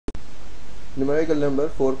Numerical number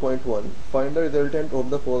 4.1. Find the resultant of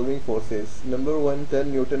the following forces. Number 1,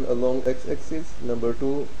 10 Newton along x-axis. Number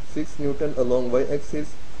 2, 6 Newton along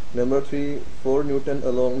y-axis. Number 3, 4 Newton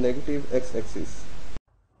along negative x-axis.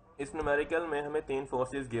 इस numerical में हमें तीन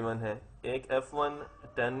forces given है। एक F1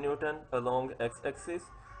 10 Newton along x axis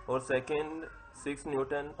और second 6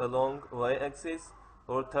 Newton along y axis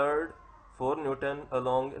और third 4 Newton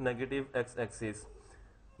along negative x axis.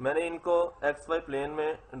 मैंने इनको XY प्लेन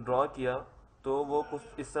में ड्रॉ किया तो वो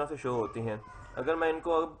कुछ इस तरह से शो होती हैं। अगर मैं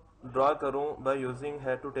इनको अब ड्रॉ करूं by using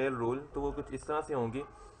head to tell rule तो वो कुछ इस तरह से होंगी।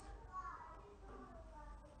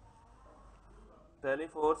 पहली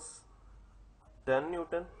force 10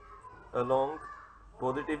 Newton along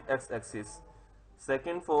positive x axis,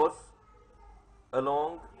 second force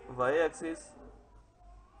along y axis,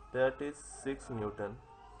 that is 6 Newton,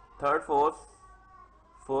 third force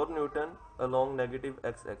 4 Newton along negative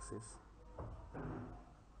x axis।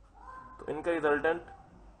 तो इनका रिजल्टेंट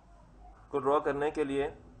को ड्रॉ करने के लिए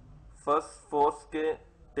फर्स्ट फोर्स के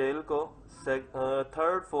टेल को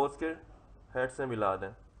थर्ड फोर्स के हेड से मिला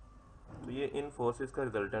दें तो ये इन फोर्सेस का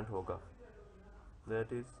रिजल्टेंट होगा,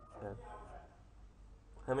 दैट इज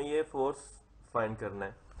हमें ये फोर्स फाइंड करना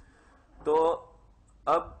है। तो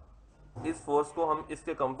अब इस फोर्स को हम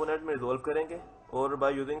इसके कंपोनेंट में रिजोल्व करेंगे और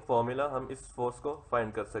बाय यूजिंग फॉर्मूला हम इस फोर्स को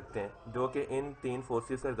फाइंड कर सकते हैं जो कि इन तीन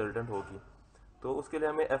फोर्सेस का रिजल्टेंट होगी। तो उसके लिए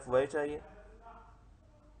हमें Fy चाहिए।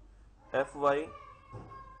 Fy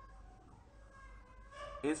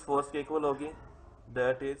इस फोर्स के इक्वल होगी,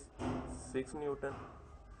 दैट इज 6 न्यूटन,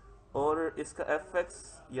 और इसका Fx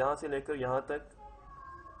यहाँ से लेकर यहाँ तक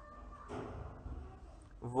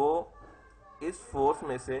वो इस फोर्स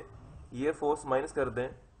में से ये फोर्स माइनस कर दें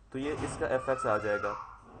तो ये इसका Fx आ जाएगा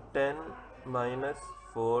 10 माइनस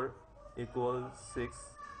 4 इक्वल 6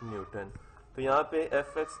 न्यूटन। तो यहाँ पे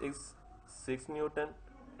Fx is 6 Newton,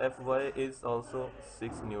 Fy is also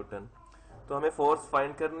 6 Newton. तो हमें फोर्स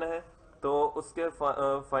फाइंड करना है। तो उसके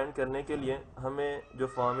फाइंड करने के लिए हमें जो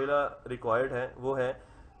फार्मूला रिक्वायर्ड है वो है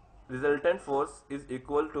resultant force is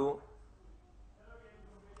equal to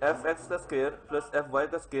Fx का स्क्वायर प्लस Fy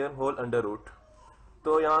का स्क्वायर होल अंडर रूट।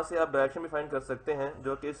 तो यहाँ से आप डायरेक्शन भी फाइंड कर सकते हैं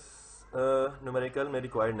जो कि इस न्यूमेरिकल में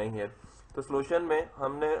रिक्वायर्ड नहीं है। तो सॉल्यूशन में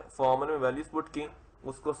हमने फॉर्मूले में वैल्यूज पुट की,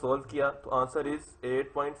 उसको सोल्व किया तो answer is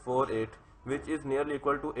 8.48 which is nearly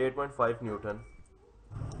equal to 8.5 Newton.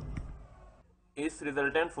 इस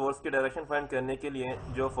रिजल्टेंट फोर्स की डायरेक्शन फाइंड करने के लिए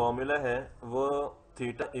जो फॉर्मूला है वो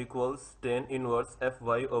theta equals tan inverse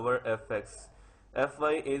Fy over Fx।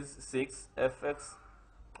 Fy is 6, Fx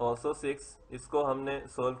also 6। इसको हमने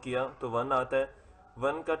सोल्व किया तो 1 आता है,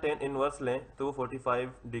 1 का tan इनवर्स लें तो वो 45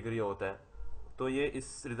 डिग्री होता है। तो ये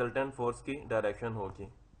इस रिजल्टेंट फोर्स की डायरेक्शन होगी।